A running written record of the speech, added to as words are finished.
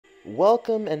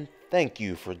Welcome and thank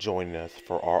you for joining us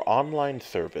for our online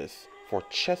service for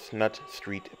Chestnut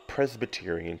Street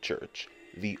Presbyterian Church,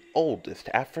 the oldest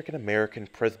African American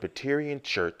Presbyterian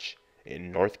church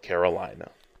in North Carolina.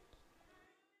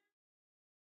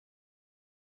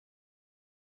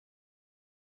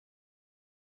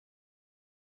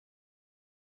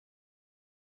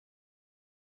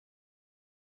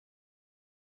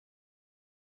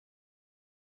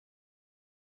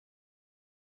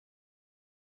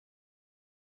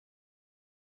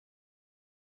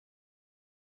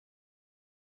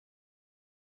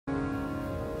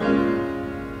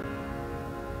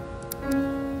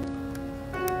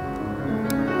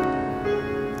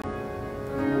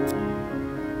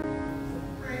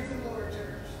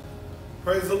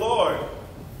 Praise the Lord.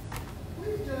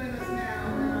 Please join us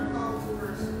now in our call to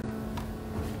worship.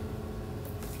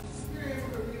 If you're able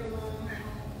to read along at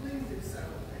home, please do so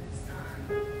at this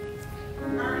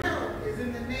time. Our help is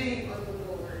in the name of the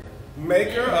Lord,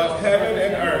 Maker of heaven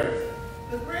and earth,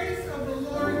 the grace of the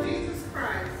Lord Jesus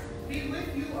Christ be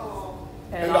with you all,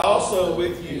 and also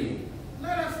with you.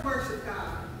 Let us worship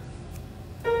God.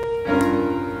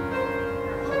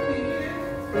 Our opening hymn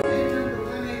is hymn number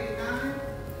 189.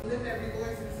 Lift every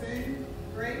voice and sing,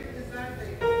 Great is thy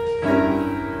faithfulness.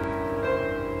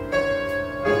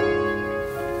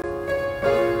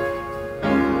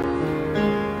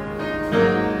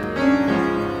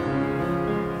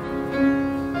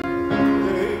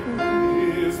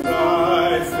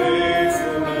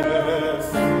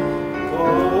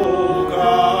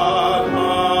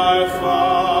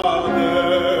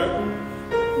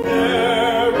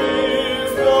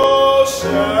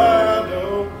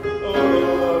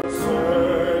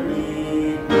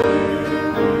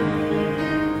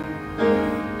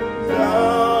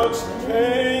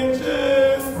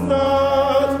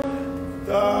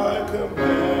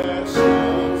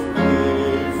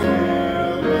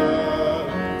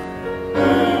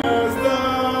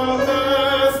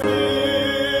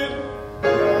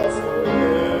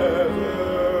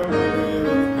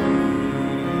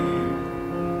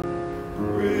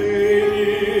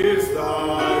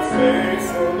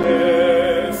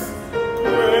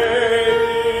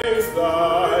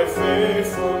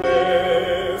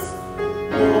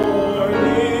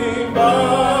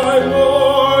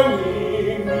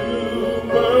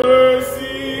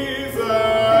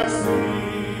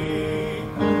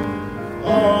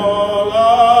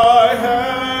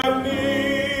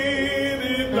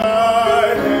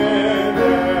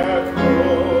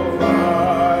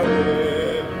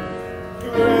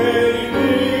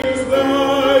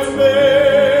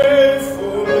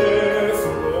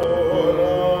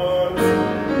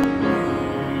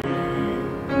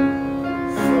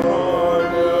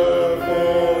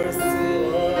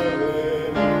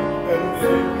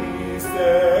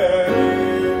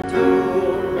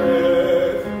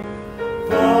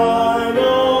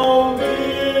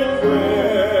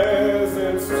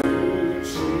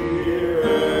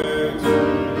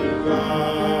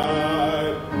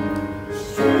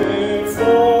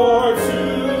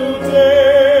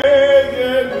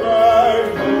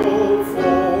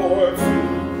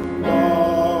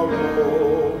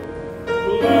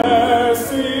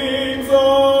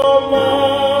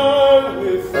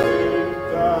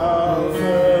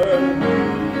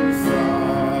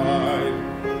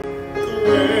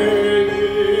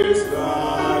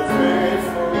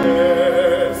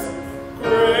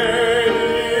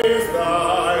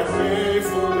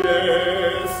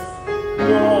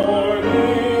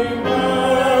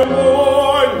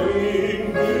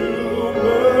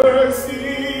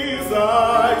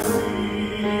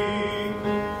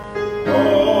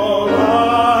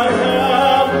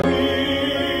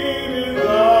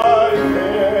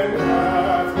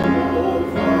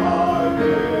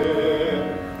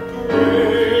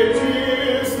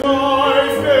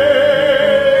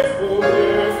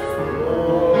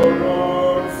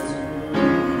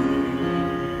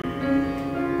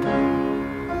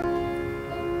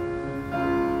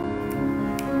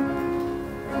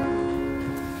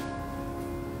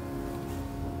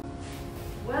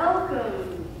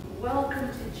 Welcome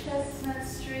to Chestnut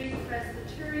Street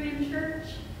Presbyterian Church.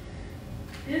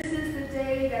 This is the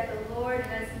day that the Lord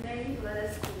has made. Let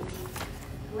us be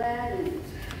glad and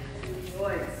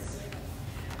rejoice.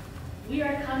 We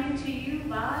are coming to you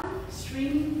live,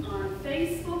 streaming on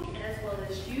Facebook as well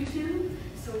as YouTube.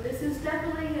 So this is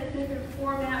definitely a different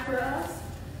format for us,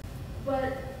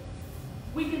 but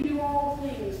we can do all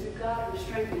things through God who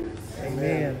strengthens us.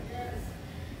 Amen.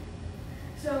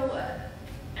 So,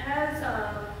 as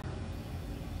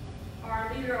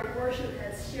our leader of worship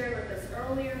has shared with us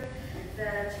earlier,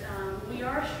 that we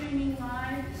are streaming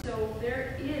live, so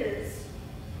there is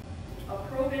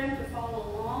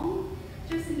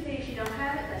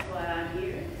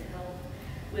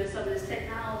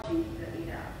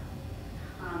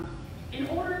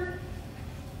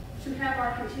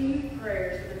our continued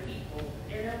prayers for the people.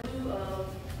 In lieu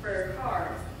of prayer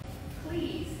cards,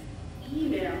 please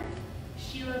email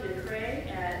Sheila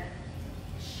McCrae at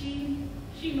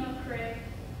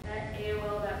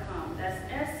shemacrae@aol.com. That's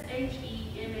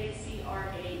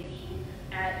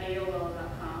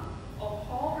SHEMACRAE@aol.com. Or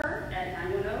call her at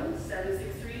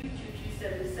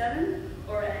 910-763-2277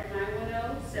 or at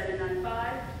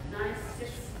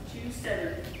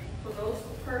 910-795-9627 for those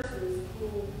persons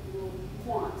who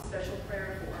want special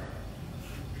prayer for.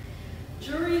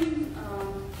 During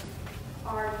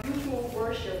our usual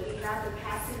worship, we have the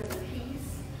passing of the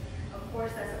peace. Of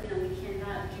course, that's something that we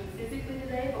cannot do physically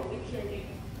today, but we can do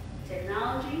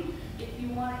technology. If you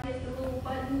want to hit the little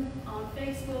button on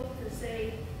Facebook to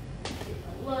say a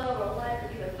love or like or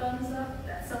give a thumbs up,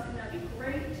 that's something that would be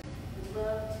great. We'd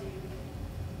love to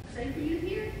say for you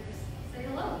here, say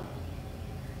hello.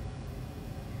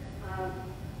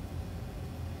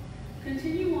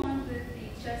 Continue on with the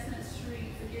Chestnut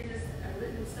Street Forgiveness and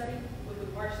Litany Study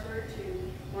with March 3rd to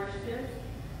March 5th.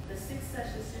 The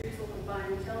 6-session series will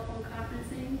combine telephone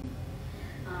conferencing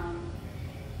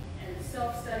and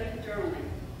self-study journaling.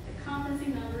 The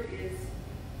conferencing number is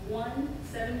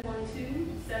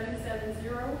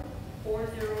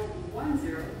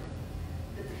 1-712-770-4010.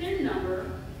 The PIN number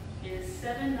is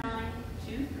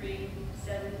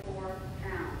 792374#.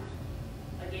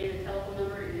 Again, the telephone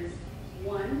number is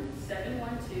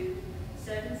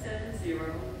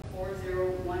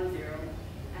 1-712-770-4010,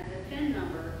 and the PIN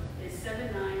number is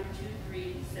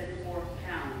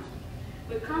 792374#.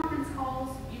 With conference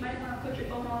calls, you might want to put your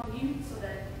phone on mute so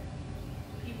that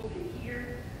people can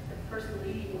hear the person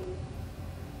leading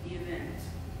the event.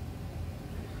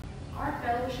 Our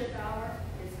fellowship hour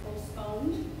is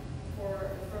postponed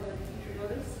for further future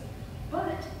notice,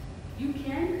 but you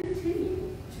can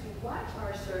continue to watch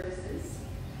our services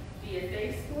via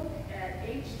Facebook at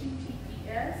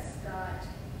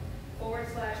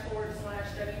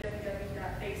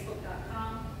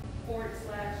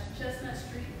https://www.facebook.com/Chestnut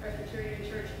Street Presbyterian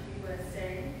Church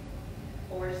USA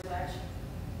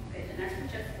and that's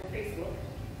for Facebook.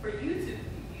 For YouTube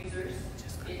users,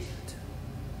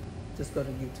 Just go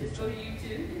to YouTube. Just go to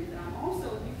YouTube, and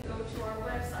also you can go to our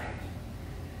website,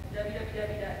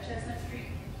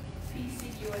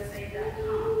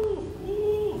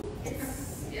 www.chestnutstreetpcusa.com.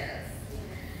 Yes.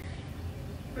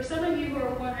 For some of you who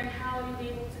are wondering how you'll be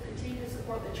able to continue to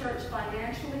support the church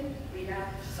financially, we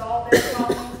have solved that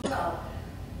problem as well.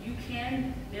 You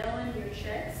can mail in your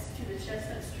checks to the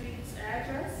Chestnut Street's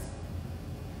address.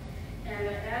 And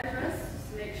the address,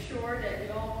 make sure that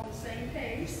you're all on the same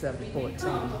page.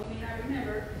 714. We may not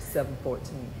remember.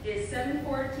 714. It's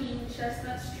 714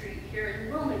 Chestnut Street here in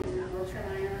Wilmington, North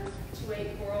Carolina,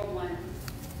 28401.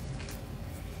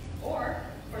 Or,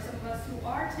 for some of us who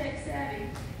are tech savvy,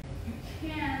 you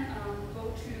can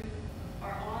go to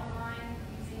our online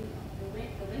using the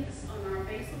links on our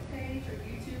Facebook page or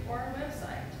YouTube or our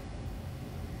website.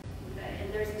 Okay, and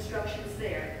there's instructions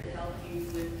there to help you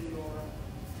with your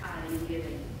tithing and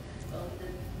giving. So the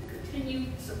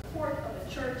continued support of the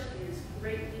church is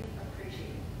greatly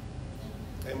appreciated.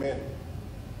 Amen.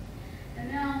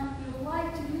 And now we would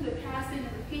like to do the passing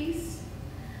of the peace.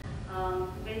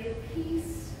 May the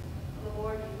peace of the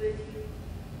Lord be with you.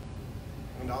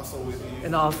 And also with you.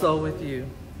 And also with you.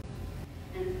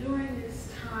 And during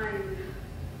this time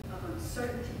of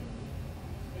uncertainty,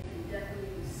 it can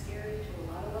definitely be scary to a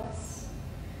lot of us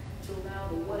to allow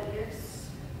the what-ifs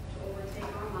to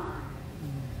overtake our mind.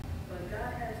 But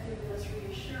God has given us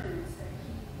reassurance that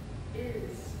He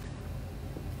is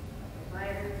a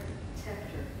provider,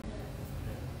 protector.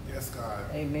 Yes, God.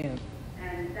 Amen.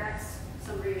 And that's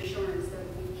some reassurance that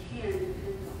we can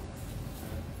depend on.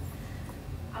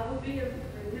 I would be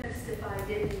remiss if I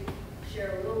didn't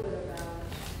share a little bit about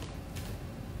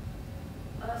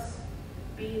us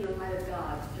being the light of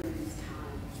God during this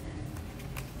time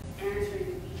and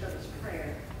answering each other's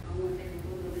prayer. I'm going to take a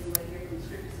little bit away here from the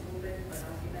scriptures a little bit, but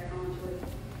I'll get back onto it.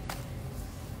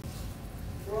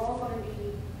 We're all going to be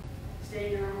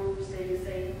staying in our homes, staying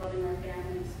safe, loving our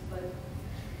families, but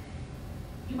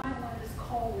you might want to just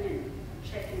call in,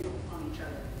 check in on each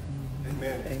other.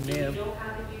 Amen. If you Amen. know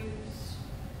how to use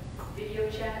video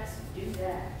chats, do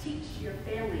that. Teach your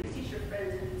family, teach your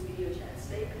friends how to use video chats.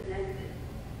 Stay connected.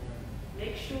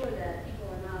 Make sure that people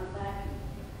are not lacking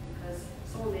because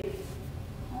someone may be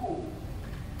home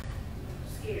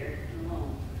scared and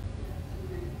alone.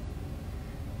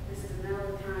 This is now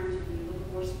the time to be a little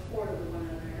more supportive of one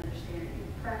another and understand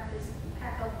and practice and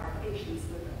pack up our patience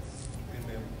with us.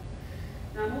 Amen.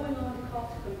 Now moving on to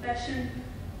call to confession,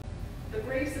 the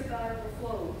grace of God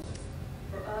overflows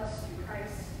for us through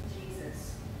Christ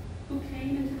Jesus, who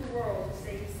came into the world to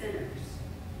save sinners.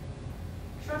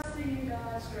 Trusting in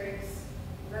God's grace,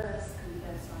 let us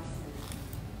confess our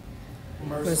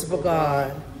sins. Merciful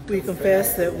God, we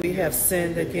confess that we have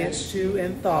sinned against you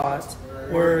in thought,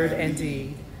 word, and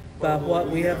deed, by what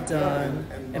we have done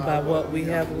and by what we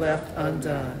have left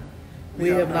undone. We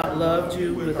have not loved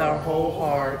you with our whole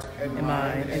heart and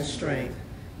mind and strength.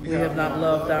 We have not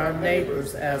loved our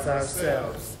neighbors as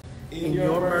ourselves. In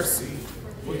your mercy,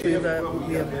 forgive that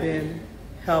we have been.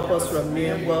 Help us to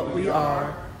amend what we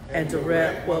are and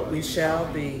direct what we shall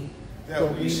be,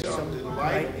 that we shall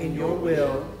delight in your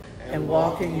will and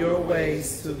walk in your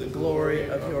ways to the glory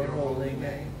of your holy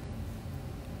name.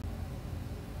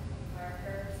 Our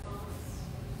prayer response.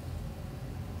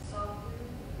 Softly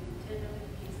and tenderly,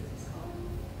 Jesus is calling.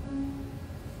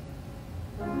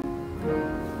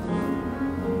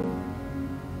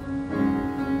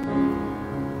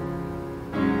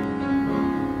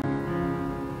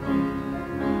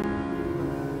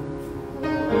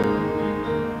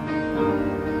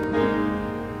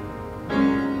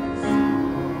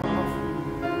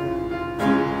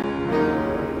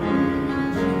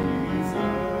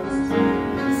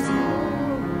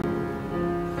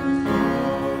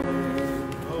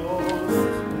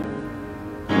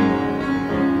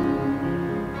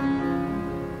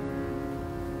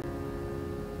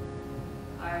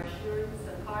 Our assurance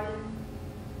of pardon.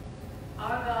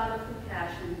 Our God of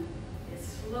compassion is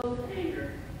slow to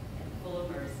anger and full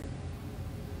of mercy.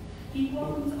 He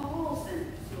welcomes all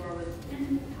sinners who are with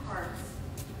penitent hearts,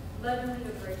 lovingly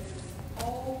embraces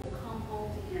all who come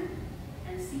home to him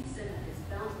and seats them at his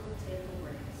bountiful table of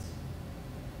grace.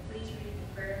 Please read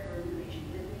the prayer for illumination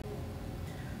with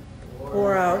me.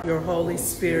 Pour out your Holy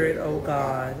Spirit, O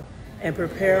God, and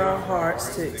prepare our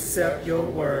hearts to accept your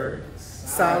word.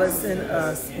 Silence in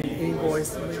us any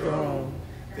voice of your own,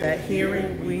 that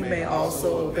hearing we may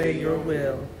also obey your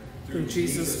will. Through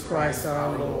Jesus Christ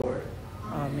our Lord.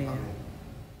 Amen.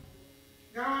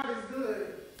 God is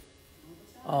good.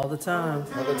 All the time.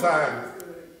 All the time. God is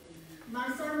good. My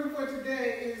sermon for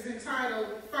today is entitled,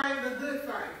 Fight the Good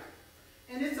Fight.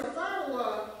 And it's a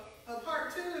follow-up, a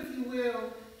part 2, if you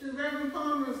will, to Reverend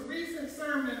Palmer's recent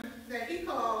sermon that he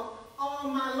called, All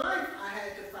My Life I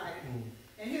Had to Fight.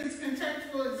 And his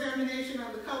contextual examination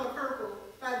of the color purple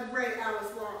by the great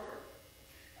Alice Walker.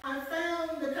 I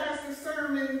found the pastor's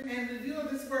sermon and review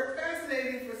of this work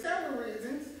fascinating for several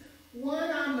reasons. One,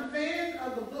 I'm a fan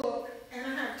of the book, and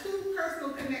I have 2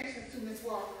 personal connections to Miss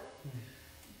Walker.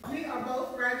 We are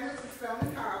both graduates of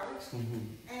Spelman College.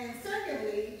 And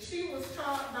secondly, she was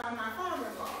taught by my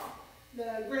father-in-law,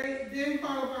 the great Ben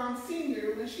Quattlebaum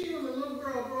Sr., when she was a little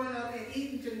girl growing up in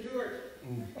Eatonton, Georgia.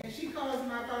 And she calls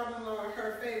my father-in-law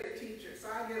her favorite teacher. So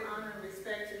I give honor and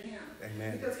respect to him.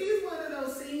 Amen. Because he's one of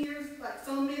those seniors, like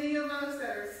so many of us,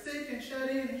 that are sick and shut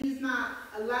in, and he's not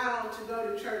allowed to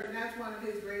go to church, and that's one of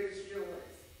his greatest joys.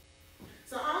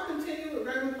 So I'll continue with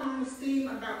Reverend Palmer's theme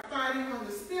about fighting on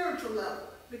the spiritual level,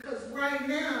 because right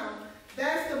now,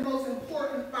 that's the most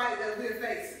important fight that we're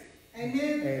facing.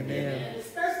 Amen? Amen.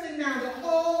 Especially now, the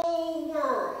whole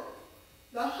world.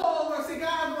 See,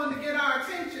 God wanted to get our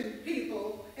attention,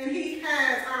 people, and he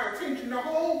has our attention. The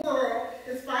whole world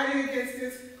is fighting against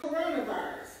this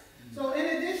coronavirus. So in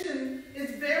addition,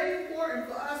 it's very important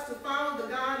for us to follow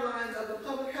the guidelines of the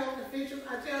public health officials.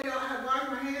 I tell y'all, I have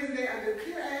washed my hands today. I did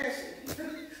pure ashes.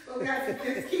 So we have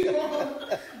to just keep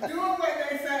on doing what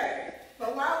they say.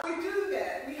 But while we do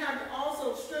that, we have to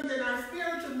also strengthen our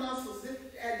spiritual muscles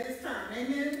at this time.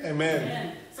 Amen? Amen.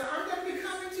 Amen. So I'm going to be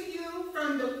coming to you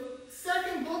from the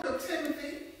 2nd book of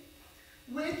Timothy,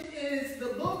 which is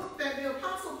the book that the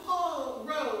Apostle Paul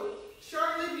wrote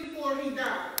shortly before he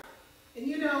died. And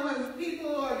you know, when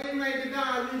people are getting ready to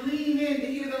die, we lean in to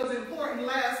hear those important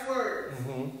last words.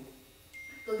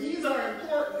 So these are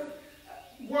important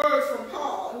words from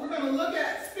Paul. And we're going to look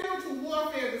at spiritual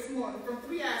warfare this morning from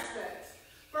 3 aspects.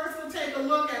 First, we'll take a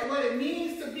look at what it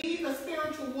means to be a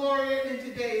spiritual warrior in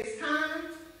today's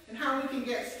times and how we can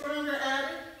get stronger at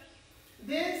it.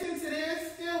 Then, since it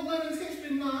is still Women's History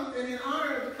Month and in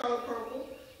honor of the color purple,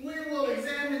 we will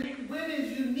examine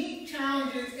women's unique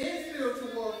challenges in spiritual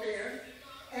warfare.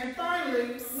 And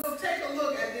finally, we'll take a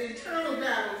look at the internal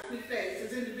battles we face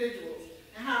as individuals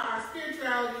and how our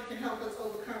spirituality can help us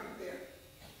overcome them.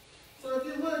 So if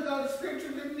you would go to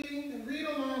scripture with me and read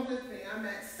along with me. I'm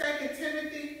at 2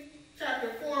 Timothy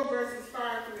chapter 4, verses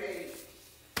 5 through 8.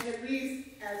 And it reads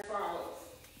as follows.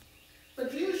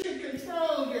 But you should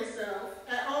control yourself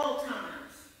at all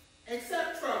times,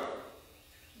 except trouble.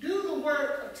 Do the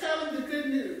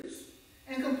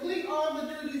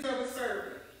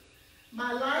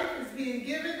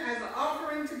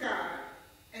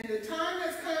and the time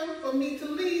has come for me to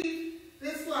leave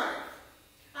this life.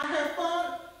 I have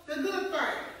fought the good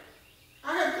fight.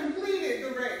 I have completed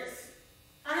the race.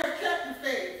 I have kept the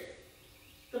faith.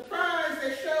 The prize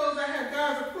that shows I have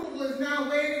God's approval is now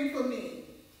waiting for me.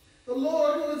 The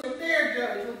Lord, who is a fair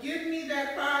judge, will give me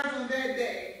that prize on that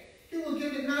day. He will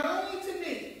give it not only to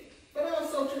me, but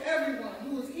also to everyone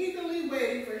who is eagerly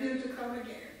waiting for him to come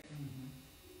again.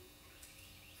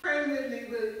 Pray with me,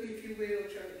 if you will,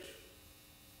 church.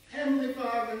 Heavenly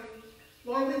Father,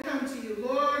 Lord, we come to you,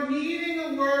 Lord, needing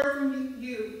a word from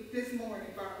you this morning,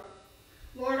 Father.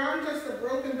 Lord, I'm just a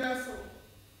broken vessel,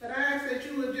 but I ask that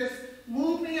you would just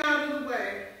move me out of the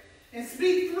way and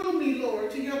speak through me,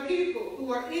 Lord, to your people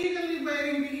who are eagerly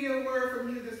waiting to hear a word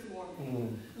from you this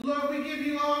morning. Lord, we give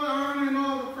you all the honor and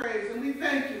all the praise, and we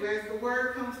thank you as the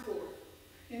word comes forth.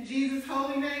 In Jesus'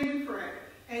 holy name we pray.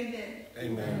 Amen.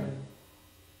 Amen.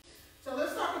 So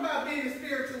let's talk about being a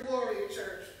spiritual warrior,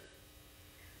 church.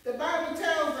 The Bible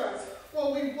tells us,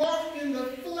 for we walk in the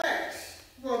flesh.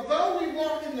 For though we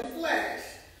walk in the flesh,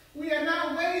 we are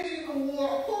not waging a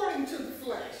war according to the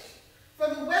flesh.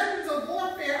 For the weapons of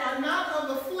warfare are not of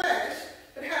the flesh,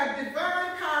 but have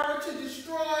divine power to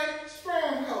destroy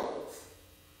strongholds.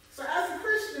 So as a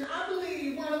Christian, I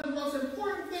believe one of the most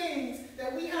important things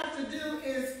that we have to do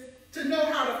is to know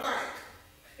how to fight.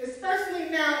 Especially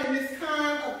now in this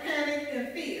time of panic and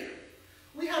fear.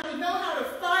 We have to know how to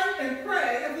fight and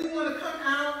pray if we want to come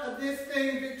out of this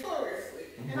thing victoriously.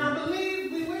 And I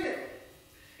believe we will.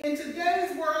 In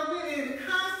today's world, we're in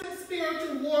constant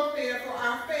spiritual warfare for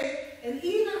our faith and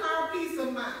even our peace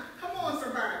of mind. Come on,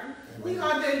 somebody. We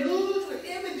are deluged with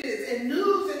images and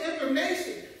news and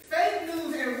information, fake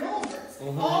news and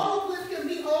rumors, all of which can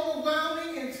be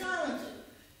overwhelming and challenging.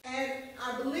 And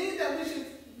I believe that we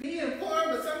should be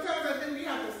informed, but sometimes I think we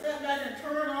have to step back and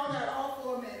turn all that off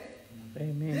for a minute.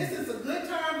 Amen. This is a good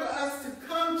time for us to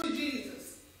come to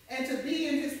Jesus and to be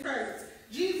in his presence.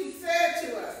 Jesus said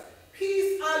to us,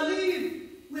 peace I leave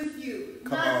with you.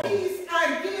 My peace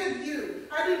I give you.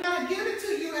 I do not give it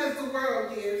to you as the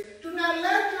world gives. Do not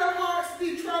let your hearts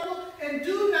be troubled and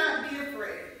do not be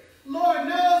afraid. Lord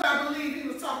knows I believe he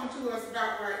was talking to us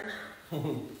about right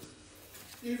now.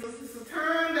 Jesus, it's a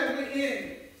time that we're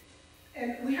in.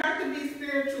 And we have to be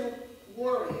spiritual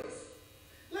warriors.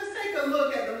 Let's take a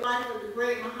look at the life of the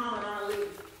great Muhammad Ali.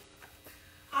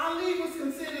 Ali was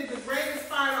considered the greatest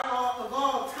fighter of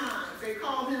all time. They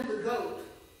called him the GOAT.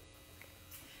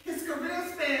 His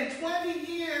career spanned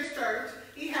 20 years, church.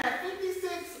 He had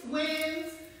 56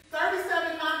 wins,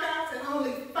 37 knockouts, and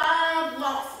only 5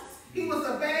 losses. He was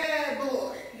a bad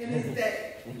boy in his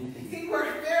day. He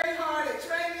worked very hard at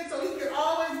training so he could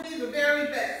always be the very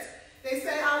best. They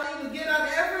say Ali would get up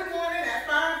every morning at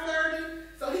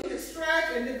 5:30 so he could stretch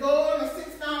and to go on a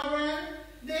 6-mile run.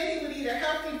 Then he would eat a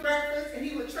healthy breakfast and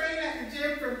he would train at the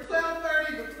gym from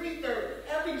 12:30 to 3:30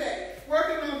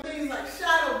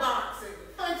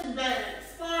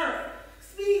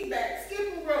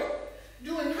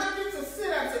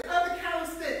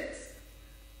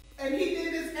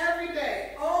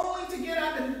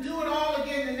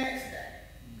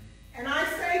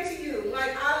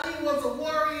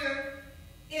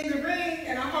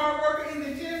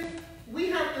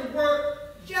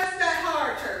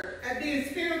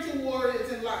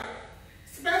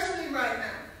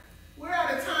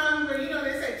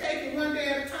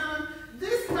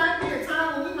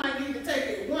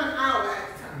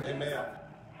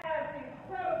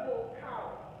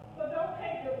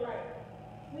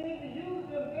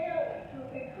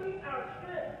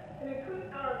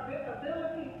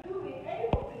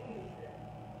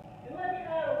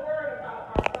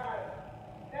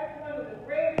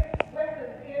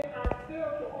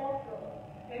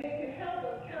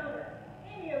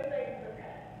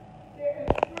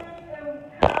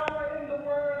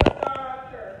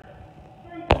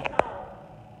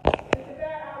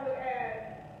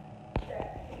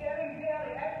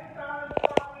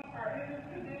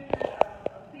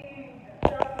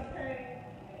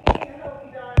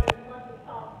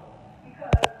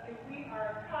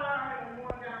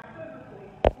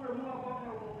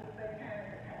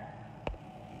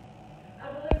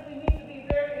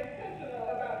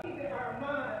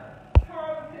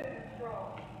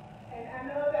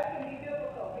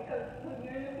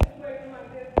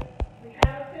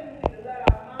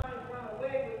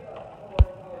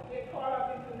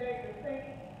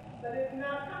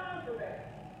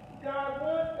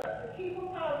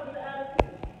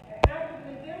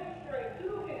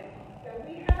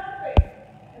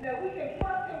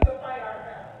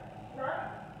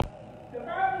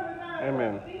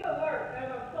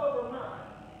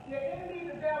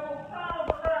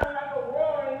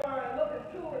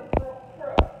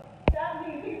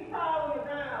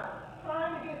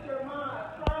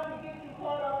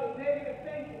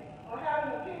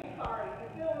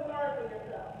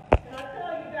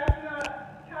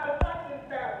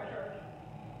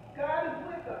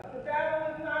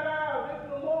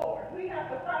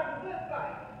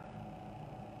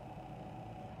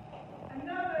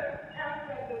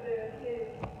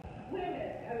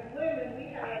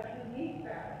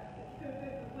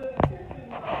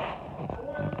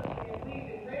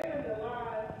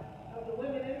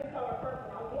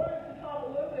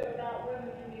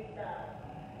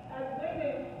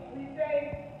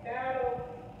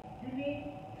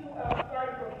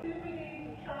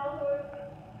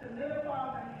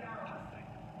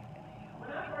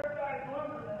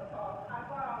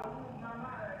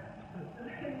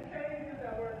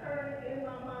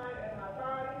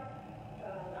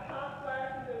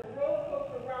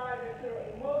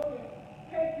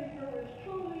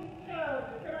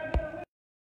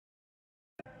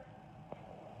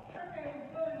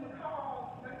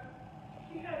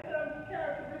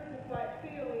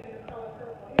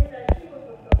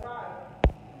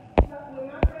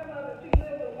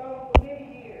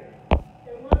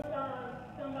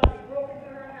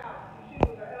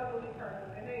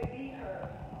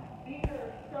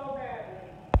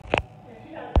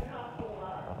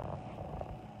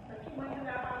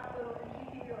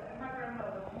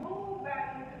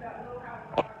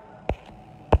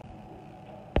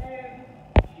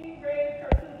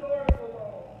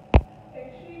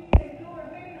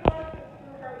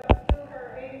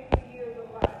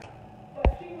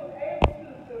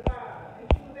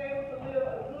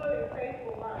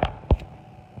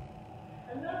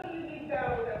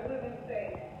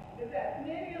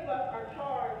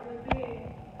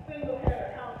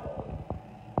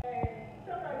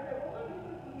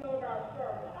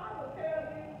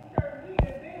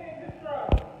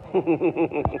 You know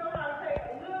how to take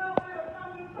a little bit of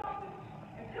something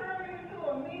and turn it into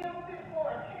a meal fit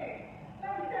for a king.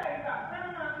 Let me tell you about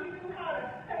Grandma. She knew how to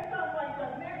take something like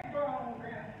some neck bones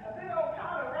and a big old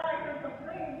pot of rice and some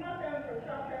greens, nothing for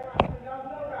South Carolina. Y'all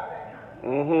know about that kind of stuff.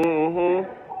 And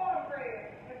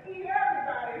cornbread and feed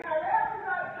everybody. Have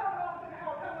everybody come on to the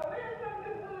house. Come on, here's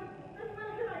something this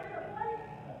really can I get a plate?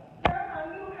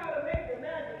 Grandma knew how to make the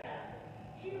magic happen.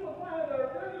 She was one of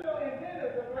the original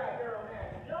inventors of Black Girl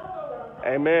Magic. Y'all know what I'm talking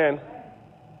about. Amen.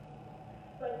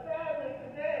 But sadly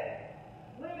today,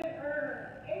 women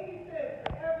earn 80 cents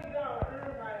for every dollar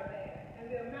earned by a man, and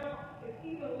the amount is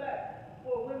even less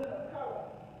for women of color.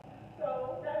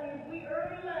 So that means we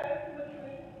earn less,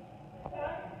 literally,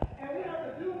 right? And we have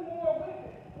to do more with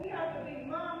it. We have to be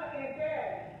mama and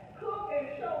daddy, cook and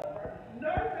chauffeur,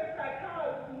 nurse and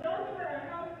psychologist, nurturer and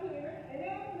house cleaner, and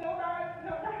then nobody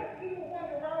people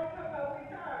wonder why we come out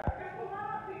retired. That's a lot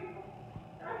of people.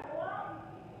 That's a lot.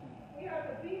 We have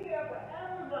to be there for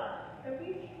everybody and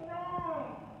be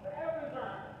strong for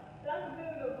everybody. That's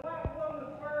been the Black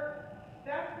woman's work.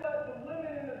 That's what the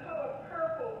women in the color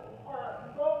purple are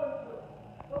going through.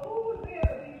 But who was there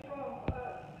to be strong for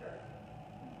us, church?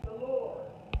 The Lord.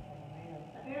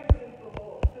 The answer is the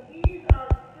Lord. Because He's our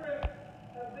strength,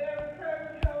 a very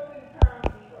present help in times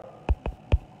of trouble.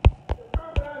 The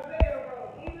prophet Isaiah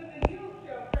wrote, even the youth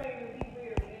shall faint and be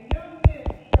weary, and young men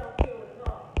shall feel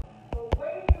exhausted. But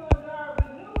waiting on God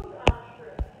renews our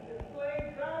strength and displays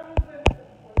godly wisdom,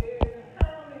 for there is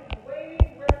empowerment in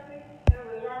waiting, resting, and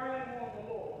relying on the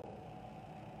Lord.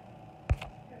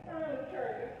 And finally,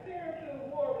 church, a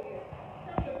spiritual warrior,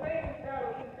 some of the greatest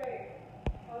battles we face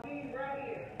are these right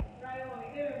here, right on the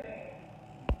inner man.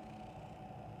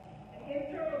 An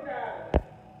internal battle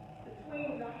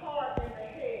between the heart and the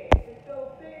head. It's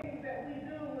those things that we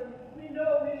do when we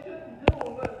know we shouldn't do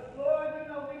them, but Lord, you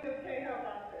know we just can't help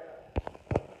ourselves.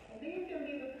 And these can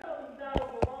be the toughest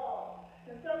battles of all.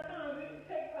 And sometimes it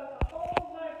takes us a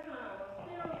whole lifetime of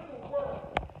spiritual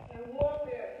work and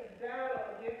warfare to battle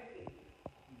against these.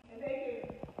 And they can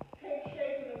take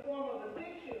shape in the form of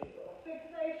addictions or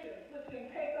fixations, which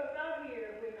can take us out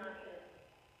here if we're not careful.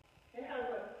 It has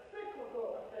a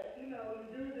cyclical effect. You know, you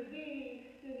do the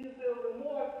deed, then you feel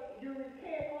remorse, you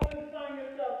repent, only to find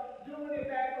yourself doing it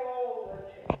back all over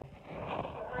again.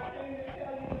 But I came to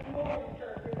tell you this morning,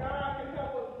 church, that God can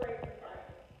help us break the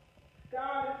cycle.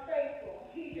 God is faithful.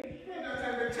 He can strengthen us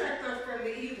and protect us from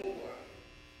the evil one.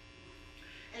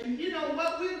 And you know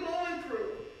what we're going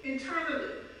through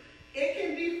internally, it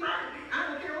can be frightening. I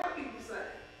don't care what people say.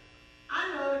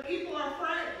 I know that people are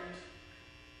frightened,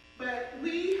 but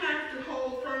we have to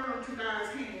hold firm to God's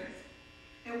hands.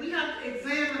 And we have to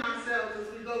examine ourselves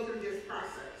as we go through this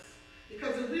process.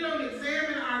 Because if we don't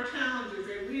examine our challenges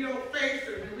and we don't face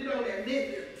them and we don't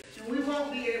admit them, then we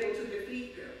won't be able to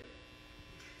defeat them.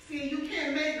 See, you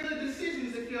can't make good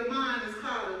decisions if your mind is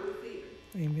clouded with fear.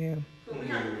 Amen. So we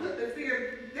have to put the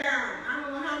fear down. I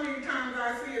don't know how many times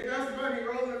I see a dust bunny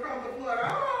rolling across the floor.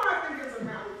 Oh, I think it's a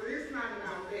mountain. It's not a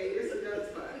mountain, baby. It's a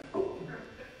dust bunny.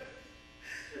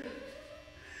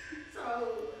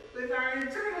 So with our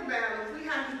internal battles, we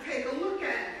have to take a look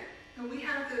at it. And we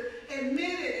have to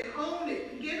admit it and own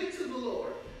it and give it to the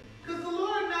Lord. Because the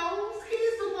Lord knows.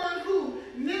 He's the one who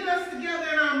knit us together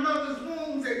in our mother's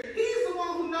wombs. And He's the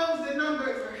one who knows the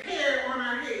numbers of hair on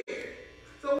our head.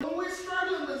 So when we're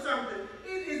struggling with something,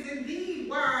 it is indeed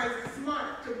wise and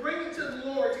smart to bring it to the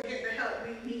Lord to get the help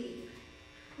we need.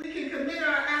 We can commit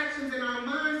our actions and our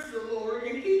minds to the Lord,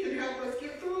 and He can help us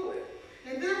get through it.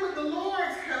 And then with the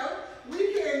Lord's help,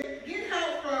 we can get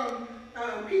help from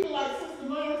people like Sister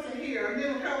Morrison here, a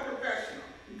mental health professional,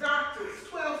 doctors,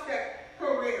 12-step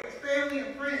programs, family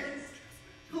and friends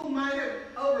who might have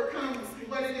overcome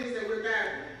what it is that we're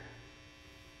battling.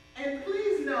 And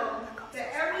please know that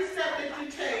every step that you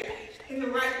take in the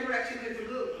right direction is a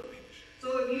good one.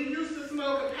 So if you used to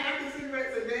smoke a pack of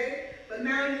cigarettes a day, but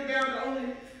now you're down to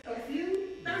only a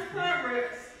few, that's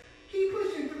progress. Keep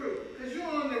pushing through, because you're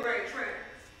on the right track.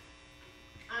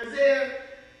 Isaiah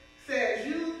says,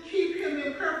 you keep him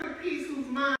in perfect peace whose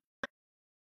mind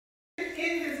in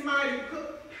his mighty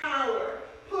power.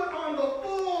 Put on the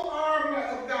full armor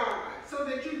of God so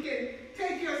that you can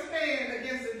take your stand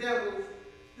against the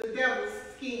devil's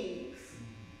schemes.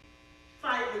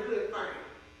 Fight the good fight.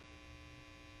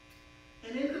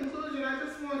 And in conclusion, I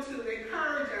just want to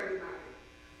encourage everybody.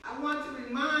 I want to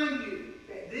remind you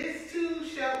that this too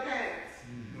shall pass.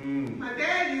 My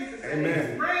dad used to say, Amen.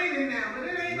 It's raining now, but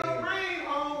it ain't going to rain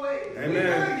always. Amen.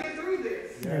 We're going to get through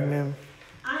this. Amen.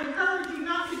 I encourage you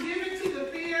not to give in to the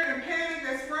fear and panic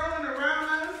that's swirling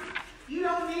around us. You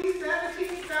don't need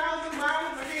 17,000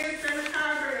 bottles of hand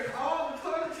sanitizer and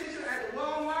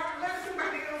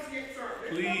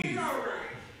It's going to be all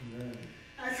right.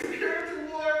 As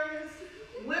spiritual warriors,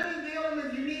 women dealing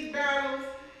with unique battles,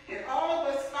 and all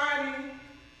of us fighting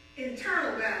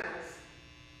internal battles.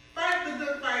 Fight the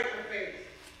good fight of faith.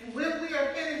 And when we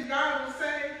are finished, God will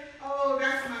say, oh,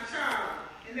 that's my child.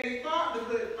 And they fought the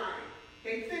good fight.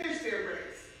 They finished their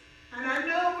race. And I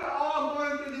know we're all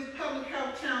going through this public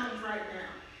health challenge right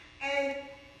now. And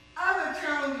other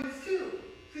challenges too.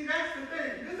 See, that's the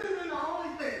thing. This isn't the only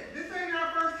thing. This ain't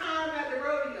our first time at the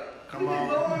rodeo. We've been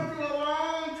going through a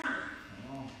long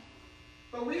time.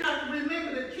 But we have to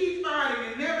remember to keep fighting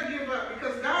and never give up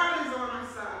because God is on our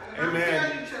side. And I'm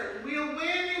telling you, church, we'll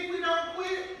win if we don't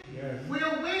quit. Yes.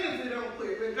 We'll win if we don't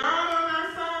quit. With God on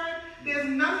our side, there's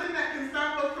nothing that can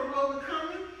stop us from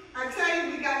overcoming. I tell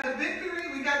you, we got the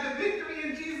victory. We got the victory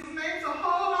in Jesus' name. So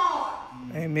hold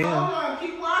on. Amen. Hold on.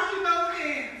 Keep washing those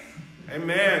hands.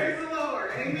 Amen. Praise the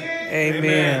Lord. Amen.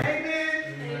 Amen.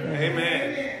 Amen.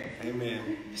 Amen.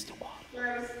 Amen.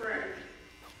 Let us pray.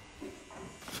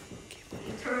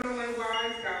 Eternal and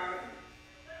wise God,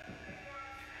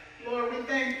 Lord, we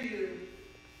thank you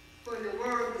for your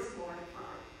word this morning,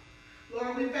 Father.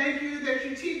 Lord, we thank you that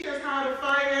you teach us how to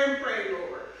fight and pray,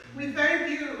 Lord. We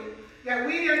thank you that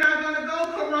we are not going to go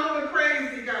corona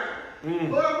crazy, God.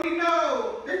 Lord, we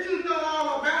know that you know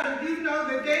all about it. You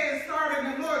know the day is starting,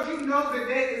 and Lord, you know the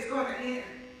day is going to end.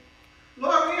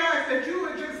 Lord, we ask that you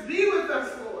would just be with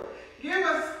us, Lord. Give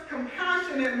us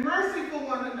compassion and mercy for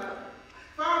one another.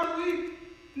 Father, we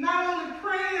not only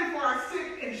praying for our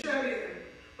sick and shut in,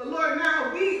 but Lord,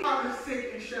 now we are the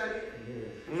sick and shut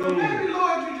in. So maybe,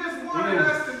 Lord, you just wanted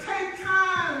us to take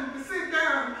time to sit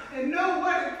down and know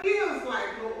what it feels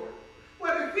like, Lord.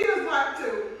 What it feels like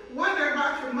to wonder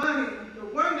about your money, to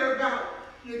wonder about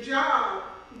your job,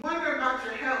 wonder about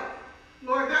your health.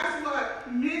 Lord, that's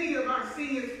what many of our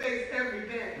seniors face every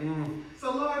day.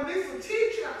 So, Lord, this will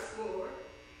teach us, Lord,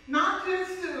 not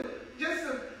just to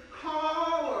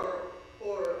call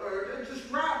or just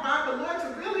drop by, but Lord,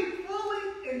 to really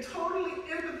fully and totally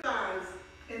empathize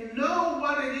and know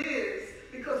what it is,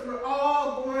 because we're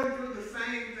all going through the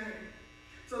same thing.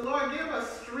 So, Lord, give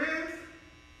us strength,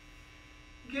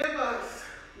 give us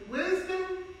wisdom.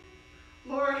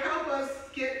 Lord, help us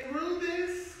get through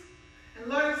this, and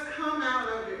let us come out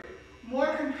of it more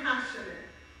compassionate,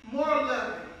 more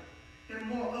loving, and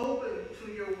more open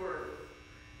to your word.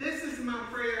 This is my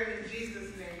prayer in Jesus'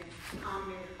 name.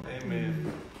 Amen.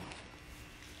 Amen.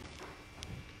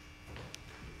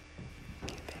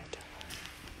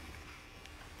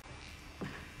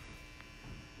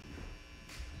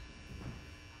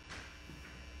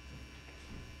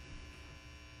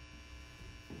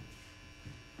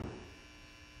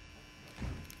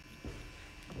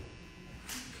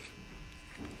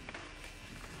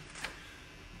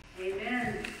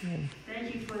 Amen.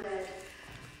 Thank you for that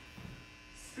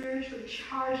spiritually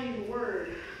charging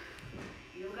word.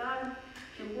 You know, God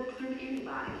can work through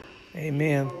anybody.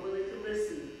 Amen. Who are willing to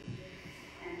listen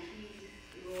and heed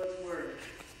the Lord's word.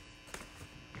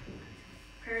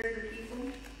 Prayers of the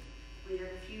people. We have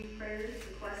a few prayers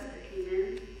requested that came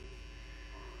in.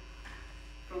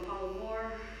 From Paula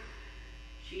Moore,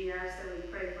 she asked that we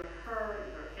pray for her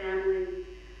and her family,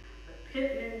 the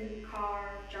Pittman, Carr,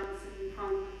 Johnson,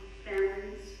 Punk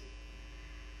families.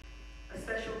 A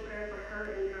special prayer for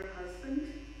her and her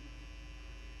husband.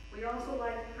 We also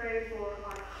like to pray for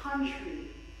our country,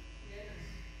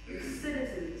 its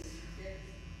citizens,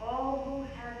 all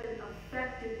who have been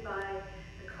affected by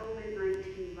the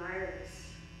COVID-19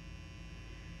 virus,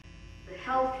 the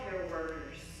healthcare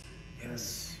workers,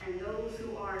 Yes. and those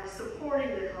who are supporting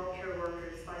the healthcare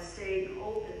workers by staying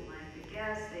open, like the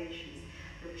gas stations,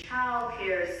 the child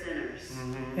care centers,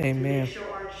 to Amen. make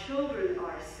sure our children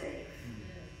are safe.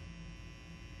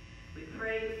 We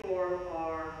pray for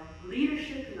our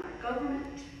leadership in our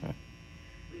government.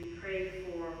 We pray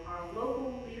for our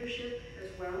local leadership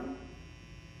as well.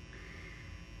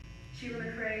 Sheila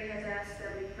McCrae has asked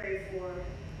that we pray for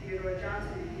Theodore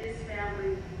Johnson and his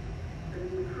family, the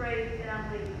McCrae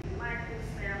family, the Michaels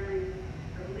family,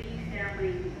 the Lee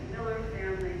family, the Miller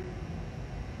family.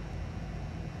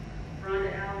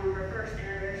 Rhonda Allen, her first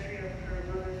anniversary of her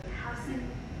mother's passing.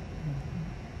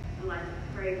 I'd like to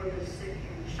pray for the sick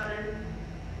and shut-in.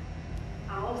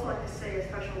 I'd also like to say a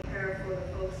special prayer for the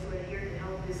folks who are here to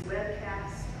help this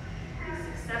webcast be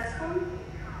successful.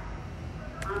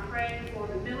 I'm praying for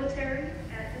the military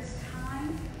at this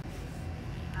time.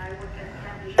 I work at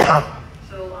Captain General,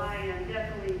 so I am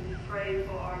definitely praying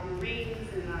for our Marines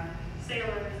and our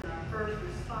sailors and our first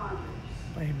responders.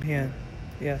 Amen.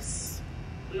 Yes.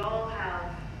 We all have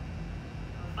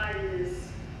a fight in this,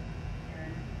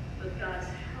 and with God's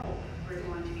help, we're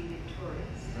going to be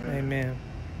victorious. Amen.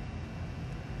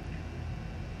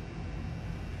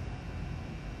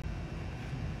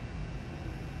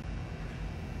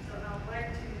 So I'd like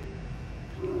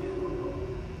to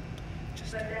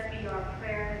let that be our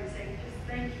prayer and say, just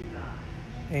thank you, God.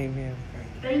 Amen.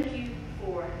 Thank you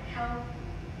for health,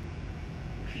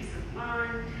 peace of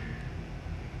mind.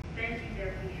 Thank you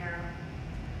that we have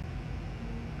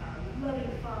a loving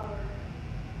Father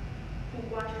who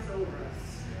watches over us.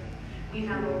 We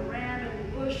have a ram in the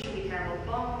bush, we have a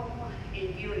balm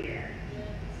in Gilead,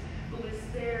 who is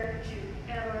there to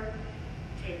ever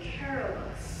take care of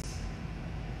us,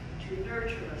 to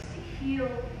nurture us, to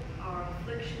heal our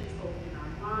afflictions both in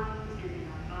our minds and in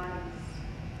our bodies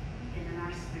and in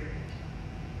our spirit.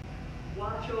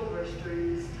 Watch over us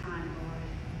during this time, Lord.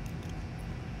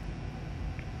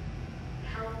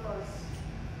 Help us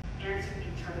answer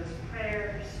each other's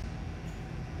prayers.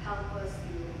 Help us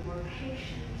be more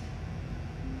patient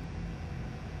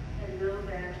and know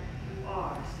that you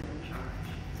are still in charge.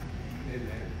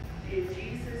 Amen. In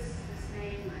Jesus'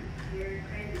 name, I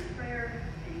pray this prayer.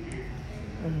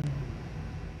 Amen.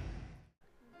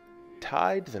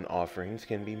 Tithes and offerings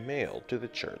can be mailed to the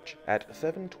church at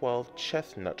 712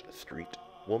 Chestnut Street,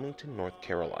 Wilmington, North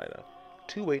Carolina,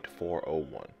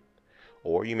 28401.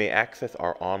 Or you may access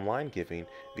our online giving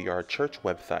via our church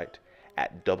website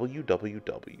at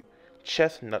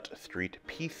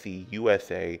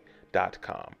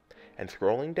www.chestnutstreetpcusa.com and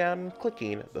scrolling down and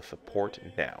clicking the Support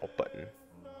Now button.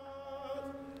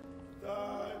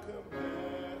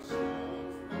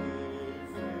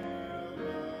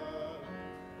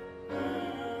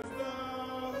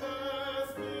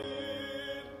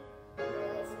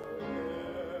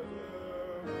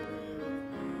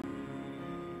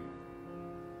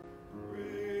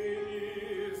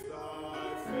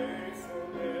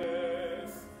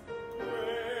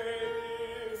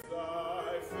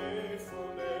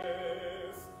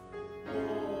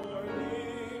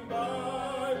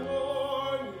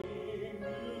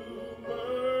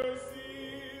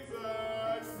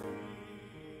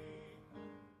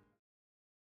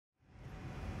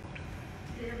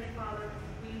 Heavenly Father,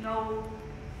 we know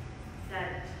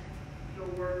that your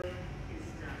work is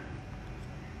done.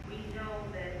 We know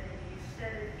that you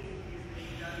said it, it is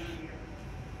done here.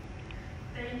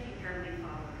 Thank you, Heavenly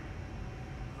Father,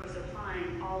 for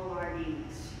supplying all of our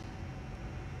needs.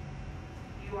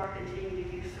 You are continuing to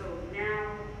do so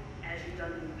now, as you've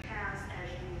done in the past, as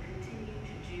you will continue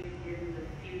to do in the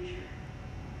future.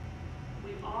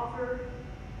 We offer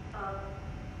a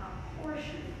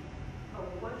portion of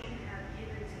what you have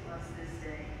given to us this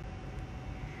day.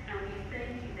 And we thank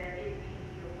you that it be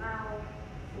allowed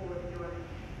for your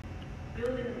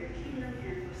building of your kingdom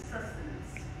and for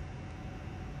sustenance.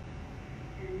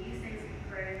 And these things we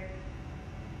pray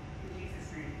in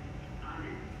Jesus' name.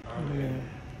 Amen. Amen.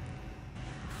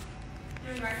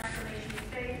 During our affirmation of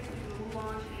faith, we will move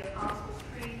on to the Apostles'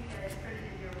 Creed that is printed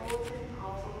in your bulletin,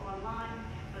 also online.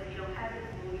 But if you don't have it,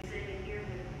 we'll be saying it here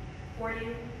for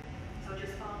you. So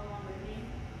just follow along with me.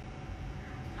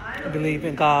 I believe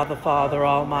in God the Father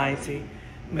Almighty,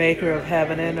 maker of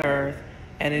heaven and earth,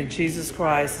 and in Jesus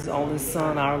Christ, his only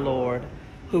Son, our Lord,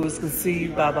 who was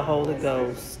conceived by the Holy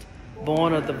Ghost,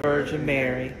 born of the Virgin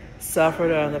Mary,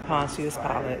 suffered under Pontius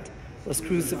Pilate, was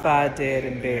crucified, dead,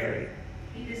 and buried.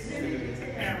 He descended into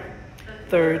hell.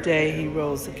 Third day he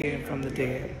rose again from the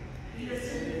dead. He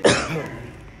ascended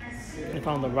And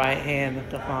from the right hand of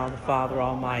the Father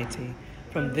Almighty,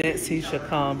 from thence he shall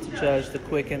come to judge the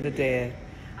quick and the dead.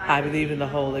 I believe in the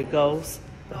Holy Ghost,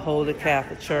 the Holy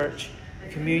Catholic Church,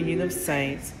 the communion of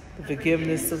saints, the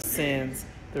forgiveness of sins,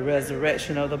 the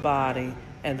resurrection of the body,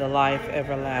 and the life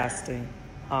everlasting.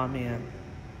 Amen.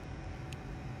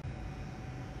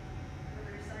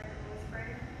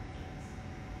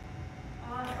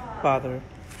 Father,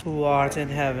 who art in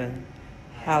heaven,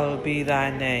 hallowed be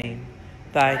thy name.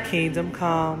 Thy kingdom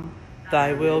come,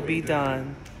 thy will be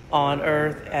done, on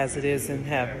earth as it is in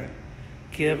heaven.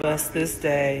 Give us this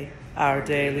day our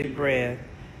daily bread,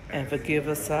 and forgive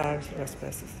us our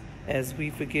trespasses, as we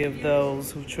forgive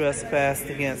those who trespass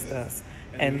against us.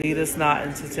 And lead us not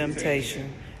into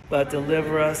temptation, but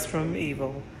deliver us from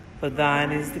evil. For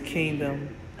thine is the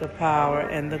kingdom, the power,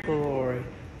 and the glory,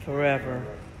 forever.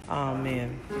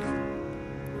 Amen.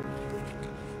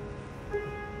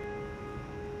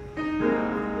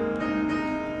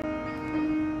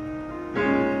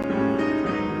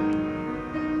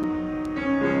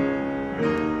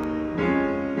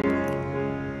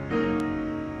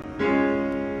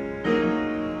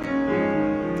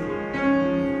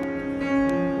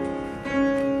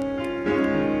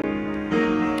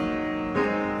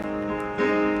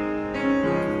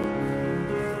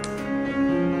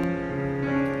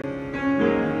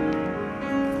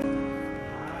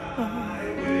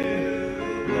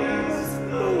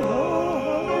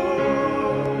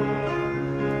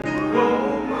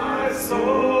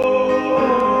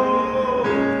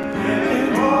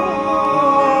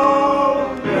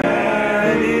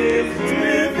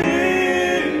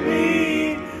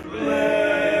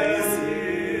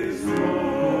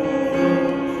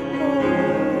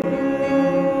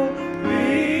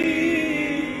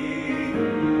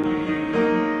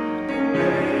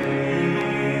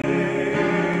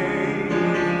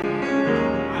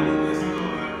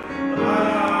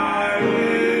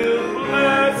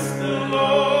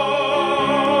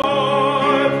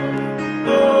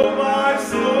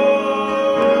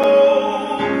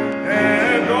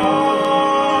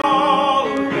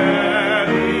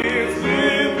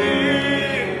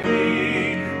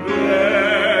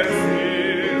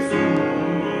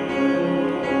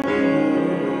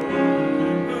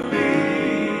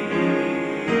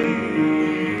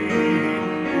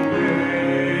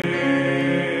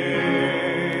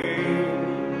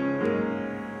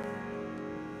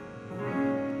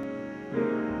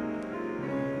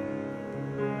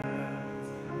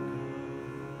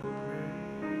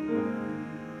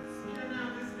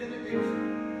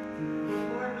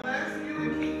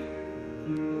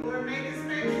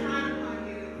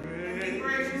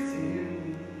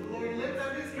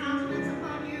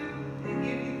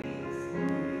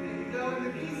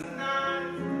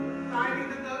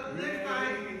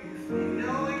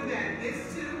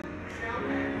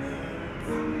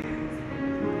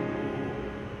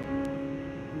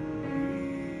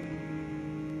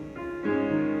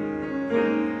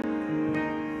 Amen.